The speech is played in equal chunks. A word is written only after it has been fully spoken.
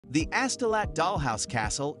The Astolat Dollhouse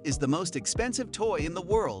castle is the most expensive toy in the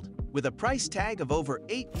world, with a price tag of over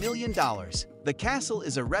 $8 million. The castle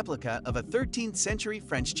is a replica of a 13th century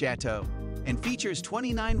French chateau and features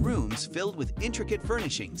 29 rooms filled with intricate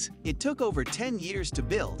furnishings. It took over 10 years to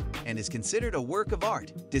build and is considered a work of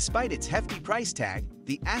art. Despite its hefty price tag,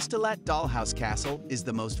 the Astolat Dollhouse castle is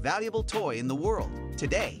the most valuable toy in the world.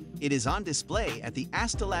 Today, it is on display at the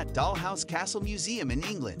Astolat Dollhouse Castle Museum in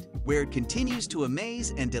England, where it continues to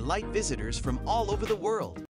amaze and delight visitors from all over the world.